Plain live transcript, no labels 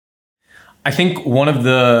I think one of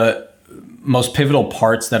the most pivotal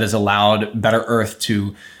parts that has allowed Better Earth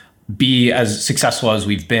to be as successful as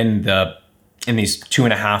we've been in these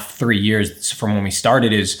 2.5, 3 years from when we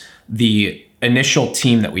started is the initial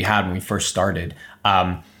team that we had when we first started.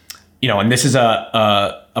 And this is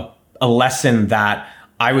a lesson that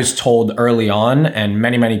I was told early on, and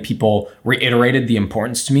many, many people reiterated the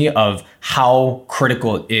importance to me of how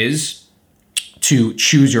critical it is to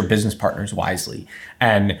choose your business partners wisely.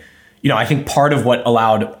 And I think part of what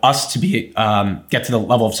allowed us to be get to the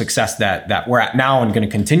level of success that we're at now and going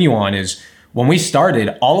to continue on is when we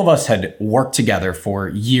started, all of us had worked together for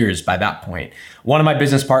years by that point. One of my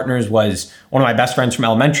business partners was one of my best friends from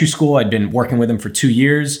elementary school. I'd been working with him for 2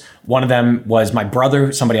 years. One of them was my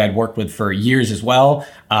brother, somebody I'd worked with for years as well.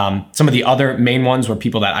 Some of the other main ones were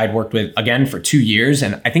people that I'd worked with, again, for 2 years.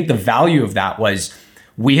 And I think the value of that was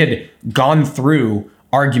we had gone through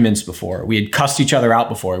arguments before. We had cussed each other out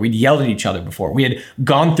before. We'd yelled at each other before. We had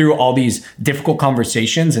gone through all these difficult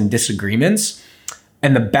conversations and disagreements.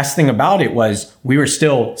 And the best thing about it was we were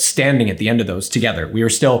still standing at the end of those together. We were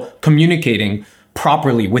still communicating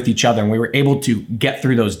properly with each other, and we were able to get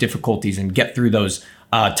through those difficulties and get through those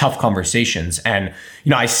tough conversations. And,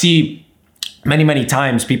 I see many, many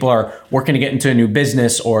times people are working to get into a new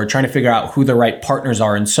business or trying to figure out who the right partners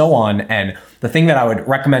are and so on. And the thing that I would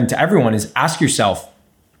recommend to everyone is ask yourself,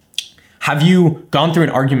 have you gone through an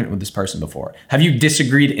argument with this person before? Have you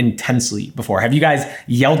disagreed intensely before? Have you guys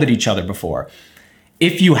yelled at each other before?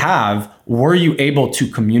 If you have, were you able to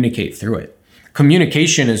communicate through it?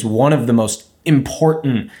 Communication is one of the most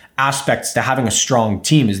important aspects to having a strong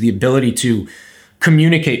team, is the ability to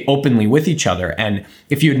communicate openly with each other. And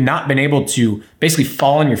if you had not been able to basically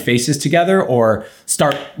fall on your faces together or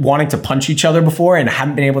start wanting to punch each other before and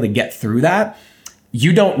haven't been able to get through that,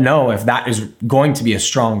 you don't know if that is going to be a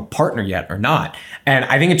strong partner yet or not. And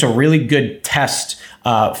I think it's a really good test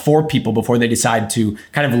for people before they decide to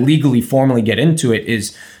kind of legally, formally get into it,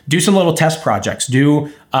 is do some little test projects, do,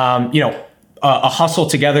 a hustle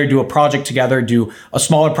together, do a project together, do a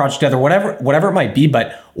smaller project together, whatever it might be,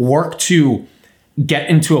 but work to get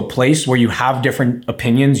into a place where you have different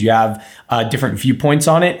opinions, you have different viewpoints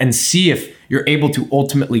on it, and see if you're able to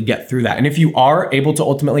ultimately get through that. And if you are able to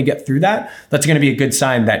ultimately get through that, that's going to be a good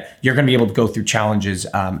sign that you're going to be able to go through challenges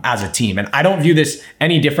as a team. And I don't view this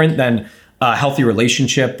any different than a healthy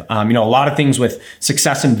relationship. A lot of things with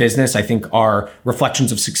success in business, I think, are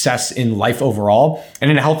reflections of success in life overall.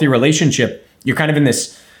 And in a healthy relationship, you're kind of in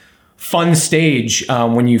this fun stage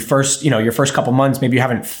when you first, your first couple months, maybe you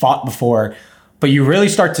haven't fought before, but you really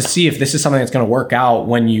start to see if this is something that's going to work out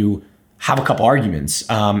when you have a couple arguments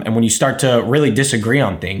and when you start to really disagree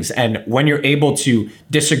on things. And when you're able to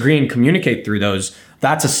disagree and communicate through those,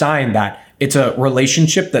 that's a sign that it's a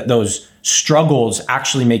relationship that those struggles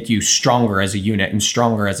actually make you stronger as a unit and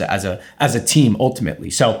stronger as a team ultimately.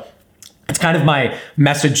 So it's kind of my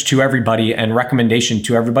message to everybody and recommendation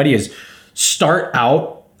to everybody is start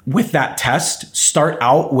out with that test. Start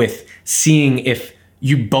out with seeing if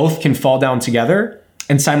you both can fall down together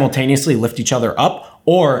and simultaneously lift each other up,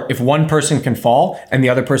 or if one person can fall and the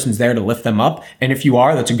other person's there to lift them up. And if you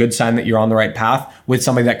are, that's a good sign that you're on the right path with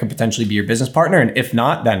somebody that could potentially be your business partner. And if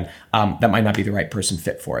not, then that might not be the right person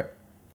fit for it.